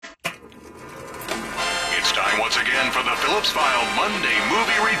time once again for the Phillips File Monday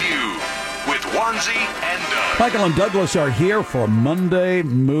Movie Review with Wanzie and Doug. Michael and Douglas are here for Monday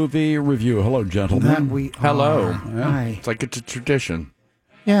Movie Review. Hello, gentlemen. Hello. Yeah. It's like it's a tradition.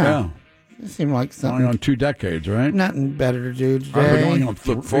 Yeah. It seemed like Going something. on 2 decades, right? Nothing better to do We're today going on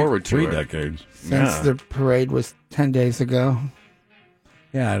Look forward to 3 it. decades. since the parade was 10 days ago.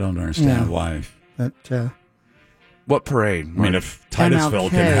 Yeah, I don't understand Yeah. why. That, What parade? I mean, if Titusville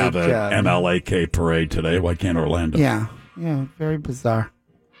can have an MLAK parade today, why can't Orlando? yeah, very bizarre.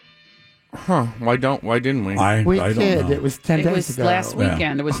 Why didn't we? I We don't did. know. It was 10 It days was ago. last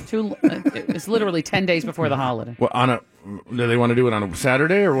weekend. It was it was literally 10 days before the holiday. Well, do they want to do it on a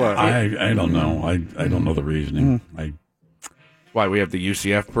Saturday or what? I don't know. I don't know the reasoning. Why we have the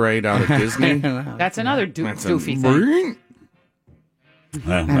UCF parade out at Disney? That's another That's doofy thing.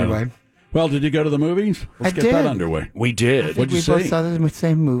 I don't- Anyway, Well, did you go to the movies? Let's I get that did. underway. We did. What'd you we both see? saw the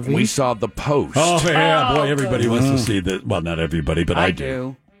same movie. We saw The Post. Oh, yeah, boy, everybody good. wants to see that. Well, not everybody, but I do.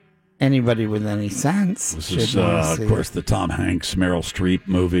 do. Anybody with any sense This should is, want to of see course, the Tom Hanks, Meryl Streep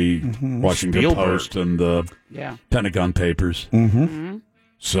movie, Washington Spielberg. Post, and the Yeah. Pentagon Papers. Mm-hmm.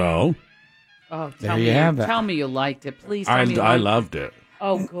 So, Oh, There you have it. Tell me you liked it. Please tell me you I liked loved it.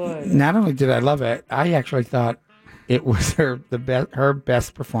 Oh, good. Not only did I love it, I actually thought it was her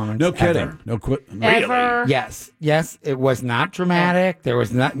best performance. no kidding. ever. No quit. Ever. Yes, it was not dramatic. There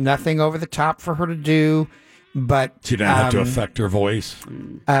was nothing over the top for her to do, but She didn't have to affect her voice.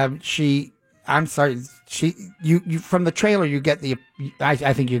 I'm sorry. You from the trailer, you get the. I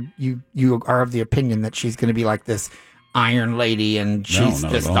think you are of the opinion that she's going to be like this Iron Lady, and she's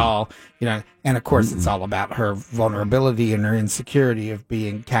not just at all. all. And of course, it's all about her vulnerability and her insecurity of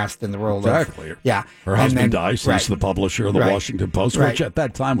being cast in the role Exactly. of. Yeah, Her And husband then- died since right. the publisher of the Right. Washington Post, Right. which at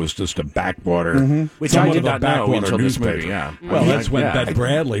that time was just a backwater, Which somewhat I did of a not know backwater until this newspaper. movie, yeah. Well, that's when Yeah. Ben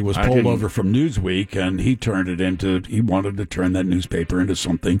Bradley was I pulled didn't- over from Newsweek, and he wanted to turn that newspaper into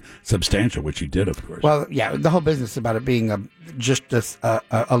something substantial, which he did, of course. Well, yeah, the whole business about it being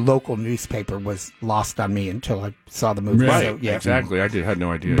a local newspaper was lost on me until I saw the movie. Right. So, yeah. Exactly. I had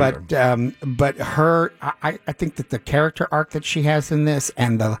no idea. either. But her, I think that the character arc that she has in this,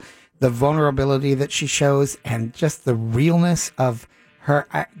 and the vulnerability that she shows, and just the realness of her,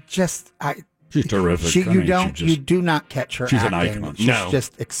 she's terrific. you do not catch her. she's an acting. icon. She's No.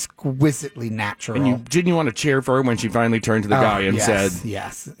 just exquisitely natural. And didn't you want to cheer for her when she finally turned to the guy and yes, said,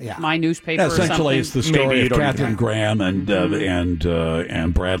 "Yes, yeah." My newspaper. Yeah, or essentially, something. it's the story Maybe you of don't Katharine even- Graham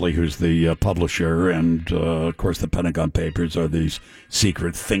and Bradley, who's the publisher, and of course the Pentagon Papers are these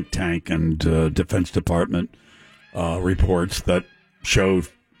secret think tank and Defense Department reports that show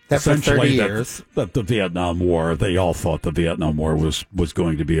That for 30 essentially years. that the Vietnam War, they all thought the Vietnam War was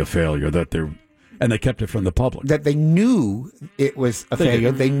going to be a failure, and they kept it from the public. That they knew it was a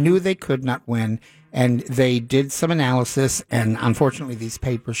failure. They knew they could not win, and they did some analysis. And unfortunately, these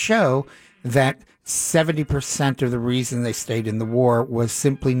papers show that 70% of the reason they stayed in the war was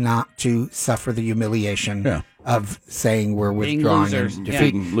simply not to suffer the humiliation of saying we're Being withdrawing losers. and Yeah.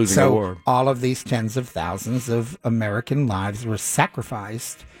 defeat. Losing so the war. all of these tens of thousands of American lives were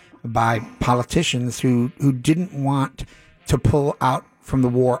sacrificed by politicians who didn't want to pull out from the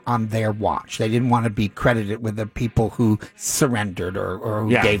war on their watch. They didn't want to be credited with the people who surrendered or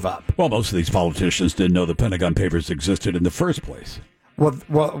who Yeah. gave up. Well, most of these politicians didn't know the Pentagon Papers existed in the first place.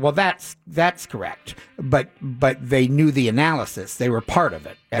 Well, that's correct. But they knew the analysis. They were part of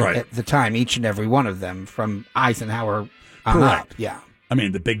it at the time. Each and every one of them, from Eisenhower on Correct. up. Yeah. I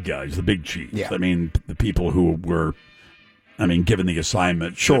mean, the big guys, the big chiefs. Yeah. I mean, the people who were, given the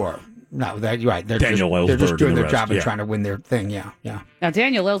assignment. Sure. No, you're right. They're Daniel they're Ellsberg just doing and the their job rest, and yeah. trying to win their thing. Yeah, yeah. Now,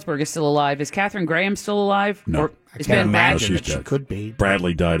 Daniel Ellsberg is still alive. Is Katharine Graham still alive? No. Or I is can't Ben imagine she's that she dead. could be.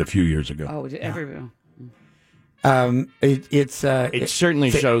 Bradley died a few years ago. Oh, it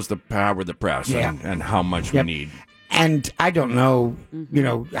certainly shows the power of the press Yeah. and how much Yep. we need. And I don't know,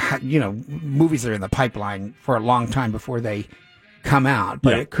 movies are in the pipeline for a long time before they come out,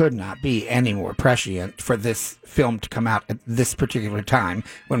 but Yeah. it could not be any more prescient for this film to come out at this particular time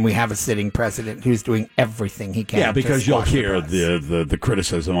when we have a sitting president who's doing everything he can. Yeah, to because you'll squash the hear press. the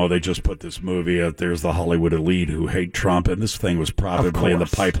criticism. Oh, they just put this movie out. There's the Hollywood elite who hate Trump, and this thing was probably in the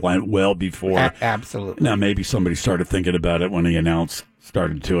course. pipeline well before. Absolutely. Now, maybe somebody started thinking about it when he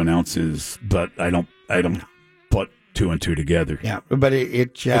started to announce his. But I don't put two and two together. Yeah, but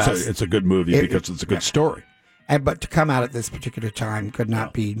it just It's a good movie because it's a good story. But to come out at this particular time could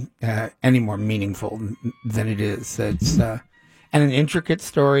not be any more meaningful than it is. It's and an intricate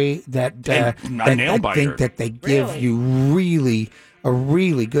story that And a that nail I biter. think that they give you a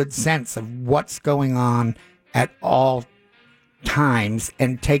really good sense of what's going on at all times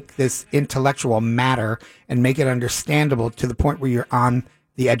and take this intellectual matter and make it understandable to the point where you're on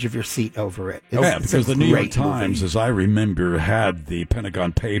the edge of your seat over it. Because the New York great Times, movie. as I remember, had the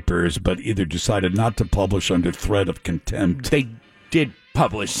Pentagon Papers, but either decided not to publish under threat of contempt. They did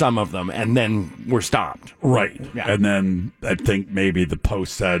publish some of them and then were stopped. Right. Yeah. And then I think maybe the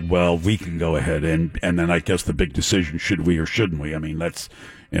Post said, well, we can go ahead. And then I guess the big decision, should we or shouldn't we? I mean, that's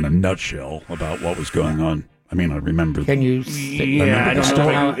in a nutshell about what was going on. I mean, I remember. Can you? Yeah, I don't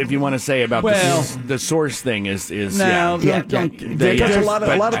know if you want to say about the source thing is No, because a lot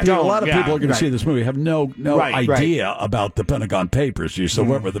of people are going to see this movie have no idea about the Pentagon Papers. So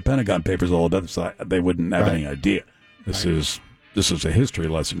what were the Pentagon Papers all about? So they wouldn't have any idea. This is a history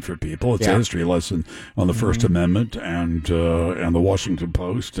lesson for people. It's a history lesson on the First Amendment and the Washington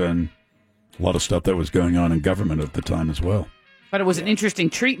Post and a lot of stuff that was going on in government at the time as well. But it was an interesting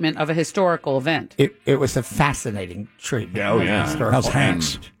treatment of a historical event. It was a fascinating treatment. Oh, yeah. How's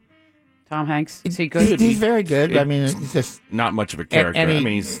Hanks? Tom Hanks, is he good? He's very good. I mean, it's just not much of a character. Any, I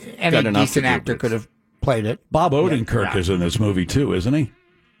mean, he's any got enough decent to do, actor but could have played it. Bob Odenkirk is in this movie too, isn't he?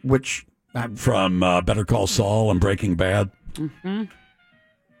 Which From Better Call Saul and Breaking Bad. Mm-hmm.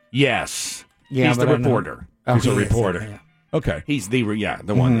 Yes. Yeah, he's the but I know- reporter. He's a he is, reporter. yeah. Okay. He's the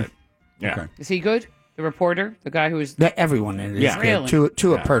one that. Yeah. Okay. Is he good? The reporter, the guy who was. Everyone in it is Yeah. good. Really?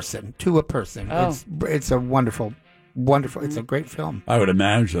 To a person. To a person. Oh. It's a wonderful. It's a great film. I would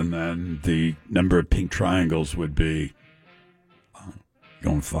imagine then the number of pink triangles would be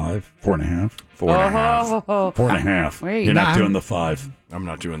going 5, 4.5. 4.5. Oh, 4.5. Wait. You're not No, doing the 5. I'm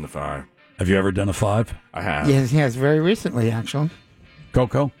not doing the 5. Have you ever done a 5? I have. Yes, very recently, actually.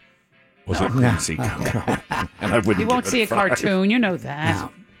 Coco? Was it? Couldn't see Coco. And I wouldn't. you won't give it see a 5. cartoon. You know that.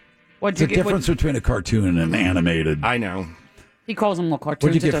 No. What'd The you get? difference between a cartoon and an animated. I know. He calls them little cartoons.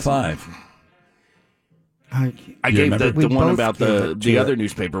 What'd you It get doesn't- 5? I You gave remember? the We one both about gave the it to other it.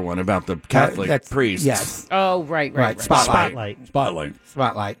 newspaper one about the Catholic priests. Yes. Oh, right. Spotlight. Spotlight.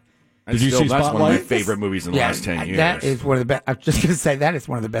 Spotlight. And Did you still, see that's one of my Spotlight? favorite movies in the last 10 years. That is one of the best. I was just going to say that is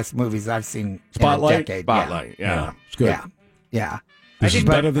one of the best movies I've seen Spotlight? in a decade. Spotlight. Yeah. It's good. Yeah. This is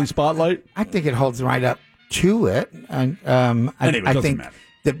better than Spotlight? I think it holds right up to it. And Anyway, I it doesn't think matter.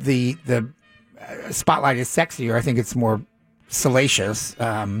 the Spotlight is sexier. I think it's more salacious.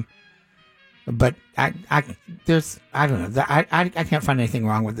 But I don't know. I can't find anything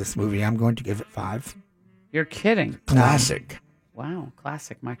wrong with this movie. I'm going to give it 5. You're kidding. Classic. Wow.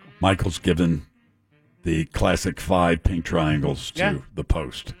 Classic, Michael. Michael's given the classic 5 pink triangles to Yeah. the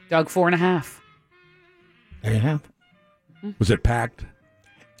Post. Doug, 4.5. There you have. Was it packed?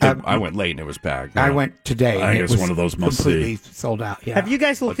 I went late and it was packed. I went today. I and think it it's was one of those must-see. completely sold out. Yeah. Have you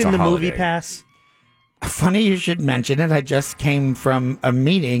guys looked It's a in the holiday. Movie Pass? Funny you should mention it. I just came from a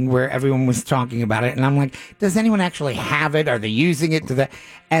meeting where everyone was talking about it, and I'm like, "Does anyone actually have it? Are they using it to the?"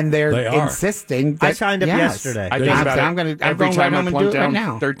 And they're They are. insisting. I That, signed up yes. yesterday. I think about I'm it going to. I'm every going time right I home and do plunk it right down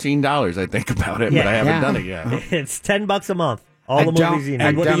now. $13. I think about it, Yeah. but I haven't Yeah. done it yet. It's $10 a month. All I the don't- movies you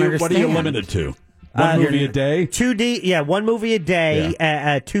And need. what are you understand. limited to? One movie a day? 2D, yeah, one movie a day,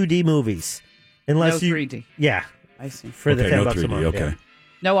 2D movies. Unless No you 3D. Yeah, I see. for the Okay, $10 no a 3D, month. okay. yeah.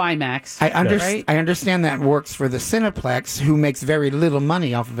 No IMAX. I Right? understand that works for the Cineplex, who makes very little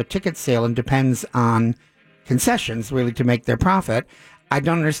money off of a ticket sale and depends on concessions really to make their profit. I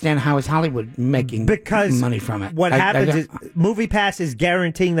don't understand how is Hollywood making Because money from it. What I happens don't- is Movie Pass is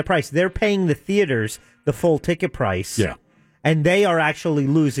guaranteeing the price. They're paying the theaters the full ticket price. Yeah. And they are actually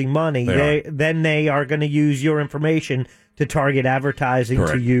losing money. Then they are going to use your information to target advertising to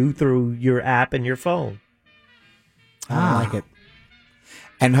Correct. you through your app and your phone. I like it.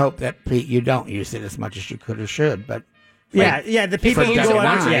 And hope that you don't use it as much as you could or should. But Yeah, the people who use go it on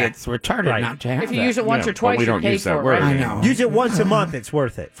once, yeah. it's retarded Right. not to have If you that. use it once Yeah, or twice, but we you don't pay use for that it, word right? I know. Use it once a month, it's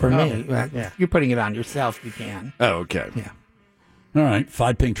worth it. For me, Yeah. if you're putting it on yourself, you can. Oh, okay. Yeah. All right.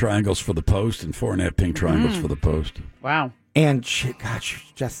 5 pink triangles for the Post and 4.5 pink triangles for the Post. Wow. And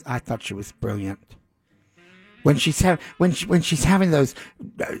I thought she was brilliant. When she's having those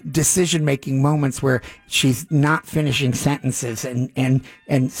decision making moments where she's not finishing sentences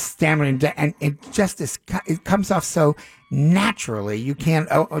and stammering, and it comes off so naturally. You can't.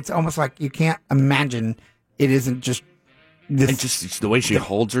 It's almost like you can't imagine it isn't just this. And just the way she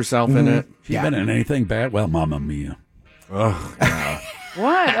holds herself in it. If you've been in anything bad, well, Mamma Mia. Oh, yeah.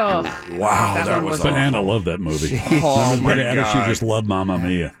 What? Oh, Wow, That that one was was- Banana loved that movie. Oh, my Banana, God. she just loved Mamma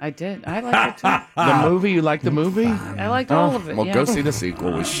Mia. I did. I liked it too. The movie, you like the movie? I liked all of it. Well, yeah. go see the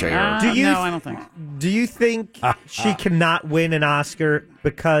sequel with Cher. Do you No, I don't think. Do you think she cannot win an Oscar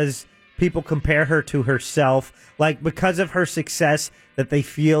because people compare her to herself, like because of her success, that they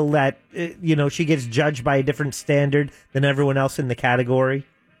feel that she gets judged by a different standard than everyone else in the category.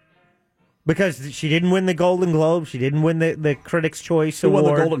 Because she didn't win the Golden Globe, she didn't win the Critics' Choice Award. Who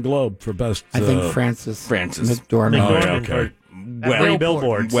won the Golden Globe for best? I think Frances McDormand. Oh, yeah, okay. Well,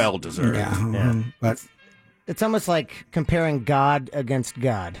 billboards. Well deserved. Yeah. But it's almost like comparing God against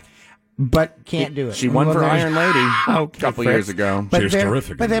God. But can't do it. She won for Iron Lady a couple years ago. She was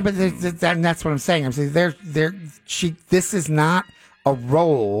terrific. But that's what I'm saying. I'm saying this is not a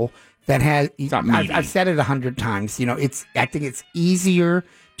role that has. I've said it 100 times. I think it's easier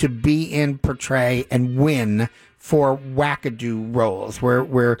to be in, portray, and win for wackadoo roles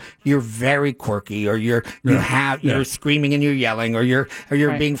where you're very quirky, or you're screaming and you're yelling, or you're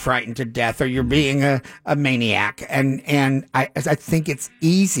being frightened to death, or you're being a maniac. And I think it's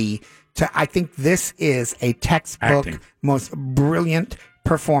easy to. I think this is a textbook, most brilliant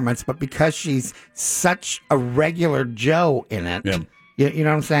performance, but because she's such a regular Joe in it, you know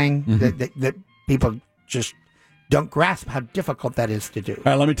what I'm saying? Mm-hmm. That people just don't grasp how difficult that is to do. All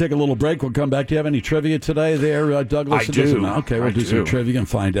right, let me take a little break. We'll come back. Do you have any trivia today there, Douglas? I do. Okay, we'll do some trivia and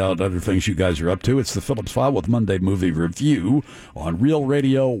find out other things you guys are up to. It's the Phillips File with Monday Movie Review on Real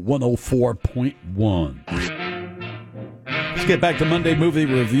Radio 104.1. Let's get back to Monday Movie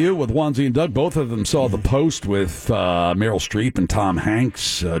Review with Wanzie and Doug. Both of them saw The Post with Meryl Streep and Tom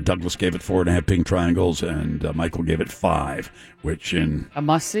Hanks. Douglas gave it 4.5 pink triangles, and Michael gave it 5, which in... A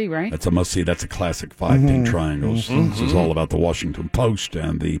must-see, right? That's a must-see. That's a classic 5 pink triangles. This is all about the Washington Post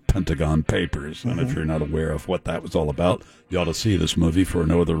and the Pentagon Papers. And if you're not aware of what that was all about, you ought to see this movie for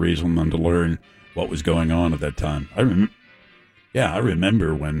no other reason than to learn what was going on at that time. I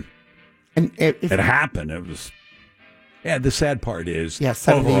remember when it happened. It was... Yeah, the sad part is,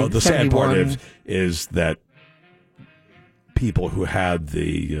 overall, the sad part is that people who had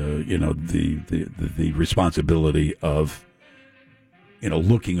the responsibility of,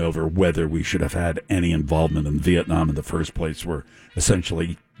 looking over whether we should have had any involvement in Vietnam in the first place were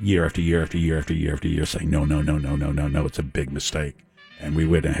essentially year after year after year after year after year saying, no, it's a big mistake. And we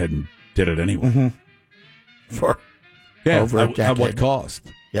went ahead and did it anyway. Mm-hmm. For over a decade. At what cost?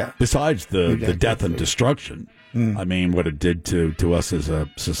 Yeah. Besides the death and destruction. I mean, what it did to us as a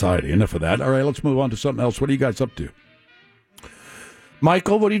society. Enough of that. All right, let's move on to something else. What are you guys up to?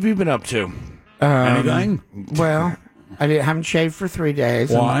 Michael, what have you been up to? Anything? Well, I haven't shaved for 3 days.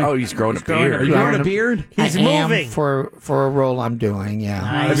 Why? Oh, he's growing a beard. Are you growing a beard? He's moving. For a role I'm doing, yeah.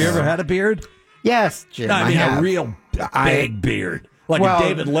 Nice. Have you ever had a beard? Yes, Jim, No, I mean have. a real big beard. Like a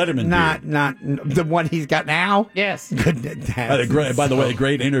David Letterman beard. Not the one he's got now. Yes. By the way, a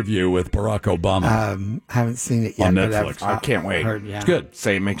great interview with Barack Obama. Haven't seen it yet. On but Netflix. I can't wait. Heard, yeah. It's good.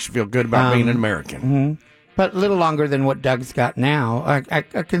 Say it makes you feel good about being an American. But a little longer than what Doug's got now.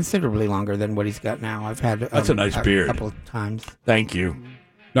 Considerably longer than what he's got now. I've had That's a nice beard. couple of times. Thank you.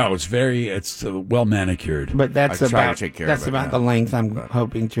 No, it's well manicured. But that's I try to about take care of it, the length I'm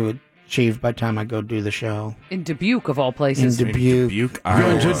hoping to achieve by the time I go do the show. In Dubuque, of all places. In Dubuque. You're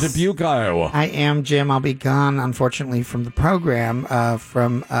Iowa. to Dubuque, Iowa. I am, Jim. I'll be gone, unfortunately, from the program.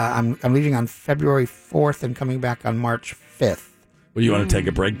 I'm leaving on February 4th and coming back on March 5th. Well, you want to take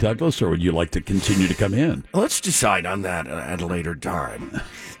a break, Douglas, or would you like to continue to come in? Let's decide on that at a later time.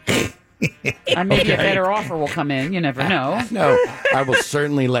 Maybe a better offer will come in. You never know. No, I will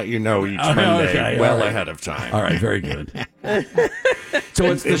certainly let you know each Monday ahead of time. All right, very good. So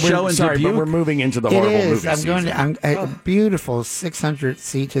it's the show in Sorry, Dubuque? but we're moving into the It horrible is. movie I'm season. going to a beautiful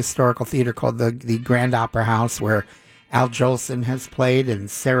 600-seat historical theater called the Grand Opera House, where Al Jolson has played,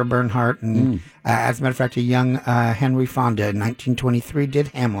 and Sarah Bernhardt, and as a matter of fact, a young Henry Fonda in 1923 did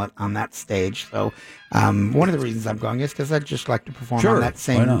Hamlet on that stage. So one of the reasons I'm going is because I'd just like to perform on that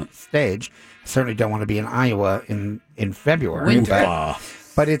same stage. I certainly don't want to be in Iowa in February,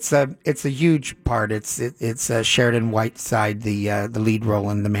 but it's a huge part. It's Sheridan Whiteside, the lead role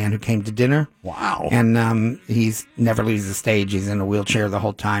in The Man Who Came to Dinner. Wow! And he's never leaves the stage. He's in a wheelchair the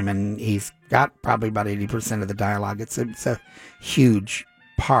whole time, and he's got probably about 80% of the dialogue. It's a huge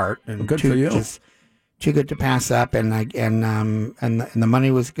part, and good for you. Just too good to pass up. And the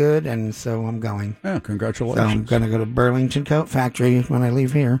money was good, and so I'm going. Yeah, congratulations. So I'm going to go to Burlington Coat Factory when I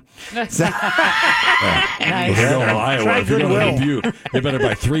leave here. So, If you're going to Iowa, if you're going to Dubuque, you better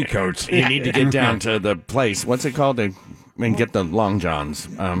buy 3 coats. You need to get down to the place. What's it called? And get the Long Johns.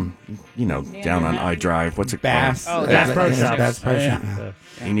 Down on I Drive. What's it Bass. called? Bass Pro Shop. Bass Pro Shop. Yeah.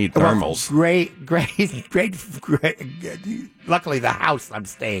 You need thermals. Great. Luckily, the house I'm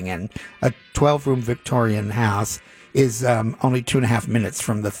staying in, a 12-room Victorian house, is only 2.5 minutes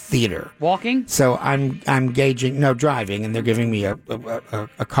from the theater. Walking? So I'm gauging, no, driving, and they're giving me a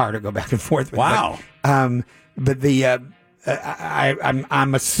car to go back and forth with. Wow. But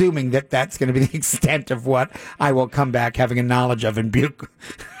I'm assuming that's going to be the extent of what I will come back having a knowledge of in Butte.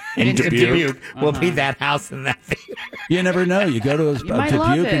 In Dubuque. Will be that house and that theater. You never know. You go to might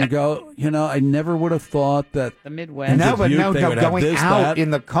love Dubuque and you it. go, I never would have thought that. The Midwest. No, but Dubuque, they would have going this, out that.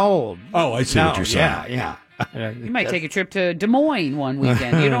 in the cold. Oh, I see what you're saying. Yeah. You might take a trip to Des Moines one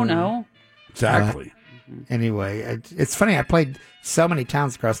weekend. You don't know. Exactly. Anyway, it's funny. I played so many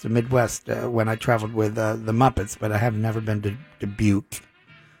towns across the Midwest when I traveled with the Muppets, but I have never been to Dubuque.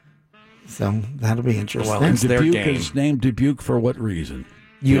 So that'll be interesting. Well, it's their Dubuque game. is named Dubuque for what reason?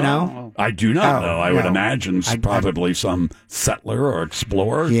 You know? I do not Oh, know. I would no. imagine it's probably some settler or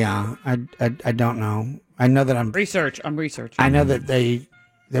explorer. Yeah, I don't know. I know that I'm researching. I know that they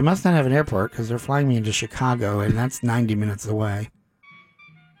must not have an airport because they're flying me into Chicago, and that's 90 minutes away.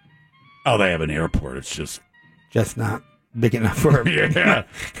 Oh, they have an airport. It's just Not big enough for yeah.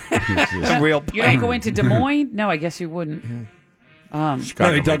 a real You don't go into Des Moines? No, I guess you wouldn't. Chicago may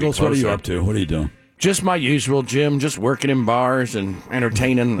Hey, be Douglas, what are you closer. up to? What are you doing? Just my usual, Jim. Just working in bars and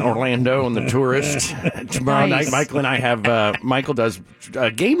entertaining Orlando and the tourists. Tomorrow Nice. night, Michael and I have. Michael does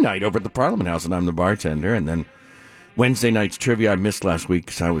game night over at the Parliament House, and I'm the bartender. And then Wednesday night's trivia I missed last week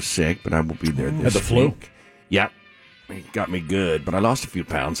because I was sick, but I will be there this Had the flu? week. Yep, it got me good, but I lost a few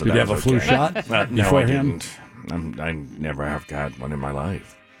pounds. So Did that you have a was flu okay. shot No, I beforehand? didn't. I never have got one in my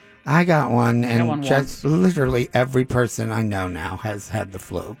life. I got one, and one just literally every person I know now has had the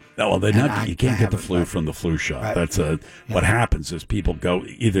flu. No, well, And I you can't get the haven't, flu but- from the flu shot. Right. That's what happens is people go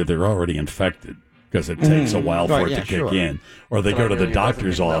either they're already infected because it takes a while for Right, it to yeah, kick sure. in, or they go to the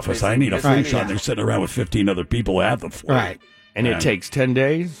doctor's office. I need a flu Right, shot. yeah. And they're sitting around with 15 other people who have the flu. Right. And Yeah. it takes 10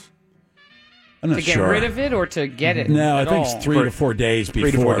 days. I'm not To get sure. rid of it or to get it? No, I at think all? it's 3 to 4 days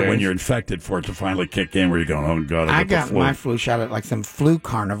 3 to 4 before when days. you're infected for it to finally kick in, where you're going, oh god, I I got got the flu. my flu shot at like some flu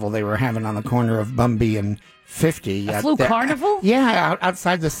carnival they were having on the corner of Bumby and 50. A flu carnival? Yeah,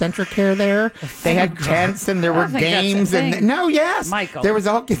 outside the Centricare there. They had tents and there I were don't think that's a games. And thing. no, yes. Michael. There was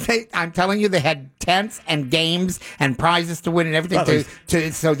all, I'm telling you, they had tents and games and prizes to win and everything.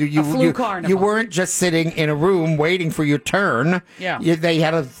 So you, flu you, carnival. you weren't just sitting in a room waiting for your turn. Yeah. They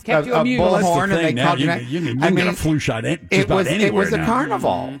had a Kept you amused. Well, that's bullhorn the and they thing. Now, called you you. can get a flu shot just about anywhere It was a now.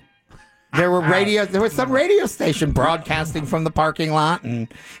 carnival. There were There was some radio station broadcasting from the parking lot, and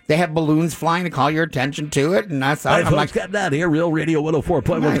they had balloons flying to call your attention to it. And I saw, Hey, I'm folks, like, got that here. Real Radio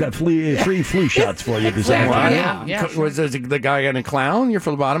 104.1's got free flu shots for you this Flu, afternoon. yeah. Was the guy in a clown? Your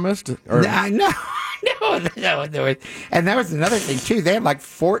phlebotomist? Or no, there was, and that was another thing too. They had like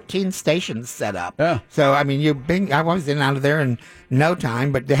 14 stations set up. Yeah. So I mean, I was in and out of there in no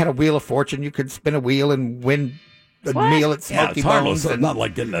time. But they had a wheel of fortune. You could spin a wheel and win a meal at Yeah, Smoky it's harmless. Bones. It's and- not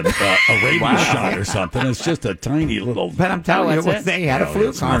like getting a rabies shot or something. It's just a tiny little. But I'm telling you, that's it. they had a No, flu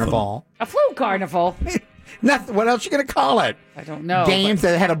it's carnival. A flu carnival? Nothing. What else you gonna call it? I don't know. Games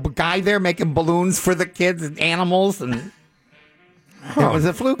that had a guy there making balloons for the kids and animals, and it was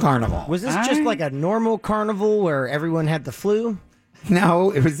a flu carnival. Was this just like a normal carnival where everyone had the flu? No,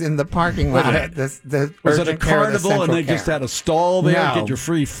 it was in the parking lot. At the Was it a urgent care of the carnival and Central they just Care. had a stall there? No. Get your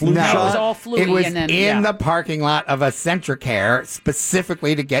free flu No. It was shot? all flu-y It was and then, in yeah. the parking lot of a Centricare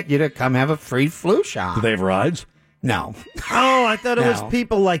specifically to get you to come have a free flu shot. Do they have rides? No. Oh, I thought it was No.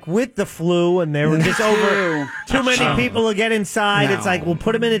 people like with the flu, and they were just over too many No. people to get inside. No. It's like, we'll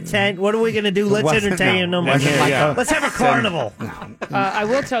put them in a tent. What are we going to do? Let's Wasn't- entertain no. them. Wasn't like a- Let's have a carnival. I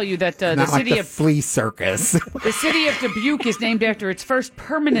will tell you that the Not like city the of flea circus. The city of Dubuque is named after its first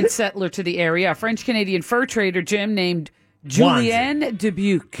permanent settler to the area, a French-Canadian fur trader, Jim, named Julien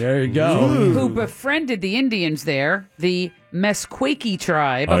Dubuque, There you go. who befriended the Indians there, the Meskwaki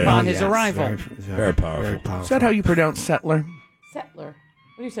tribe, Oh, yeah. upon his Yes, arrival. Very powerful. is that how you pronounce settler? Settler.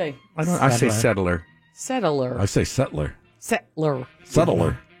 What do you say? I say settler. Settler. I say settler. Settler.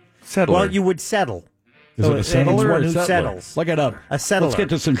 Settler. Settler. Well, you would settle. Is So it a it's settler or one a who settler? settles. Look it up. A settler. Let's get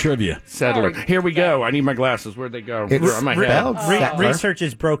to some trivia. settler. Sorry. Here we go. I need my glasses. Where'd they go? It's They're on my head. spelled settler. Research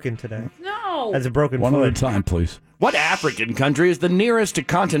is broken today. No. Has a broken One at a foot. time, please. What African country is the nearest to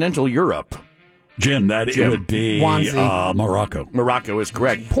continental Europe? Jim, it would be Wanzie. Morocco. Morocco is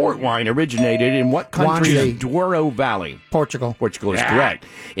correct. Port wine originated in what country's Wanzie. Douro Valley? Portugal. Portugal is correct.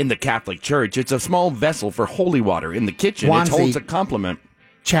 In the Catholic Church, it's a small vessel for holy water. In the kitchen, Wanzie. it holds a complement.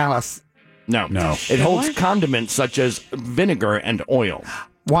 Chalice. No. It holds condiments such as vinegar and oil.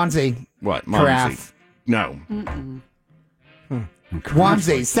 Wanzie. What? Carafe. No.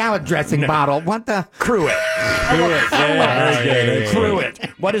 Wanzie, salad dressing bottle. What the? Cruet. Very good. Cruet.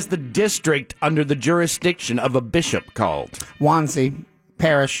 What is the district under the jurisdiction of a bishop called? Wanzie,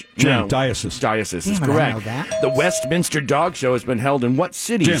 parish. Jim, diocese. Diocese is Damn it, I correct. know that. The Westminster Dog Show has been held in what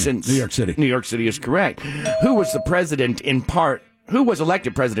city Jim, since? New York City. New York City is correct. Who was elected president in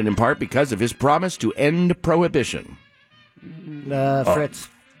part because of his promise to end prohibition? Fritz.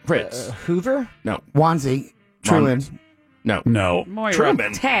 Fritz. Hoover? No. Wanzie, Truman. No. No. Moira.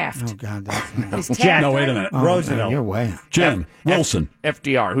 Truman. Taft. Oh, God, that's not. Is Taft Jack. No, wait a right? minute. Oh, Roosevelt. You're way. Jim, Wilson.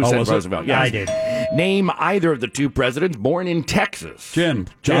 FDR. Who Oh, said was it? Roosevelt? Yeah, Yes. I did. Name either of the two presidents born in Texas. Jim,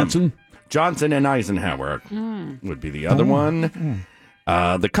 Johnson. Johnson and Eisenhower would be the other one.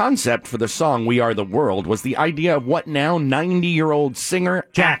 The concept for the song "We Are the World" was the idea of what now 90-year-old singer,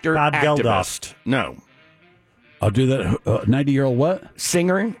 Jack, actor, Bob activist. Geldof. No, I'll do that. 90-year-old what?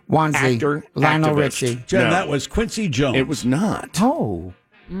 singer, Wanzie, actor, Lionel activist. Richie. Jim, No, that was Quincy Jones. it was not. Oh,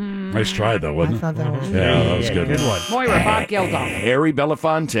 Nice try, though, I wasn't it? thought that was. Yeah, that was good. Good one. Moira. Bob Geldof. Harry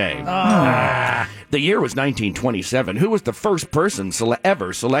Belafonte. The year was 1927. Who was the first person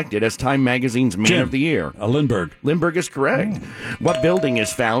ever selected as Time Magazine's Man Jim. of the Year? Lindbergh. Lindbergh is correct. What building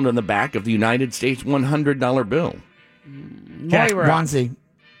is found on the back of the United States $100 bill? Jack. Moira. Wanzie,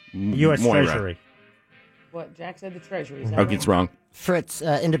 U.S. Moira. Treasury. What? Jack said the Treasury. Is that Okay, right? it's wrong. Fritz,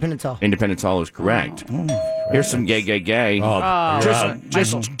 Independence Hall. Independence Hall is correct. Here's some gay. Oh,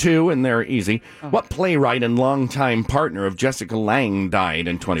 Just two, and they're easy. What playwright and longtime partner of Jessica Lange died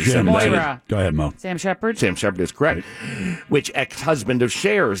in Jim. 2017? Moira. Go ahead, Mo. Sam Shepard. Sam Shepard is correct. Which ex-husband of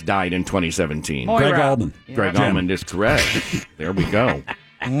Cher's died in 2017? Moira. Greg Allman. Greg Jim. Allman is correct. There we go.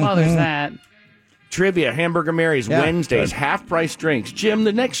 Well, there's that. Trivia, Hamburger Mary's Wednesdays, half-price drinks. Jim,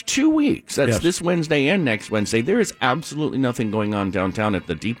 the next 2 weeks, that's Yes. this Wednesday and next Wednesday, there is absolutely nothing going on downtown at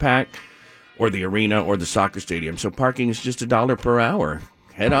the DPAC or the arena or the soccer stadium. So parking is just $1 per hour.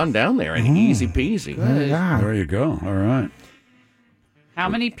 Head on down there and easy peasy. yeah. There you go. All right. How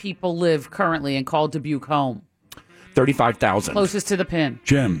many people live currently and call Dubuque home? 35,000. Closest to the pin.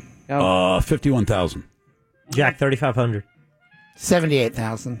 Jim, 51,000. Jack, 3,500.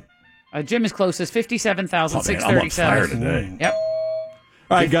 78,000. Jim is closest, Oh, man, I'm on fire 57,637. today. Yep.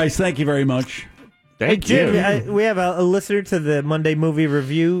 All right, guys, thank you very much. Thank Jim, you. we have a listener to the Monday Movie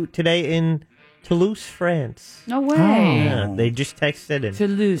Review today in Toulouse, France. No way. Yeah, they just texted in.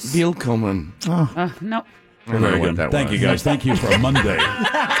 Toulouse. Willkommen. No. I don't know Very what good. that Thank was. you, guys. Thank you for a Monday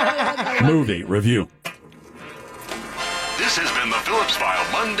movie review. This has been the Phillips File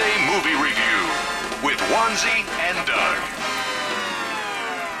Monday Movie Review with Wanzie and Doug.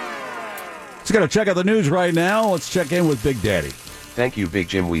 Let's go to check out the news right now. Let's check in with Big Daddy. Thank you, Big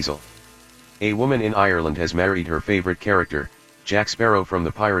Jim Weasel. A woman in Ireland has married her favorite character, Jack Sparrow from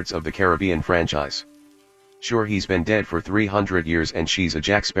the Pirates of the Caribbean franchise. Sure, he's been dead for 300 years and she's a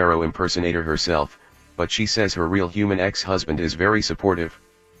Jack Sparrow impersonator herself, but she says her real human ex-husband is very supportive.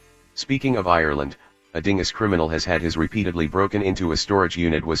 Speaking of Ireland, a dingus criminal has had his repeatedly broken into a storage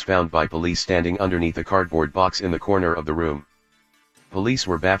unit was found by police standing underneath a cardboard box in the corner of the room. Police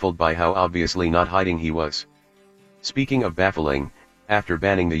were baffled by how obviously not hiding he was. Speaking of baffling, after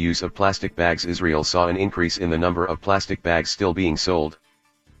banning the use of plastic bags, Israel saw an increase in the number of plastic bags still being sold.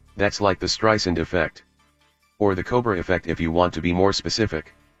 That's like the Streisand effect. Or the Cobra effect if you want to be more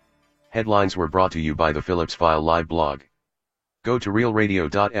specific. Headlines were brought to you by the Phillips File live blog. Go to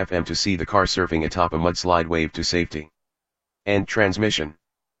realradio.fm to see the car surfing atop a mudslide wave to safety. End transmission.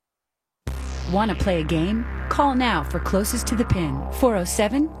 Want to play a game? Call now for closest to the pin,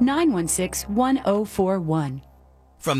 407 916 1041.